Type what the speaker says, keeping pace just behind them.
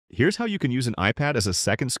Here's how you can use an iPad as a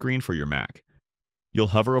second screen for your Mac. You'll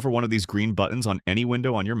hover over one of these green buttons on any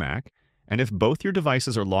window on your Mac, and if both your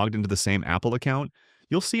devices are logged into the same Apple account,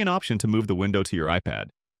 you'll see an option to move the window to your iPad.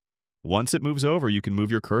 Once it moves over, you can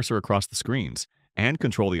move your cursor across the screens and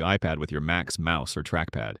control the iPad with your Mac's mouse or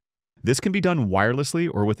trackpad. This can be done wirelessly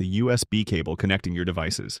or with a USB cable connecting your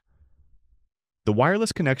devices. The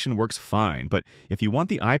wireless connection works fine, but if you want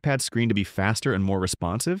the iPad screen to be faster and more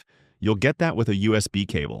responsive, you'll get that with a USB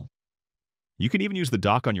cable. You can even use the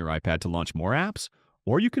dock on your iPad to launch more apps,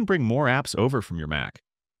 or you can bring more apps over from your Mac.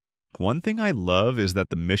 One thing I love is that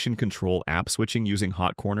the mission control app switching using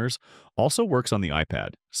hot corners also works on the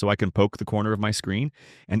iPad, so I can poke the corner of my screen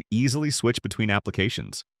and easily switch between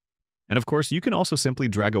applications. And of course, you can also simply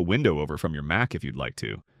drag a window over from your Mac if you'd like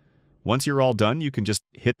to. Once you're all done, you can just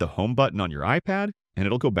hit the home button on your iPad and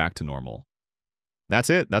it'll go back to normal. That's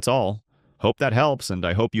it, that's all. Hope that helps, and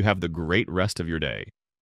I hope you have the great rest of your day.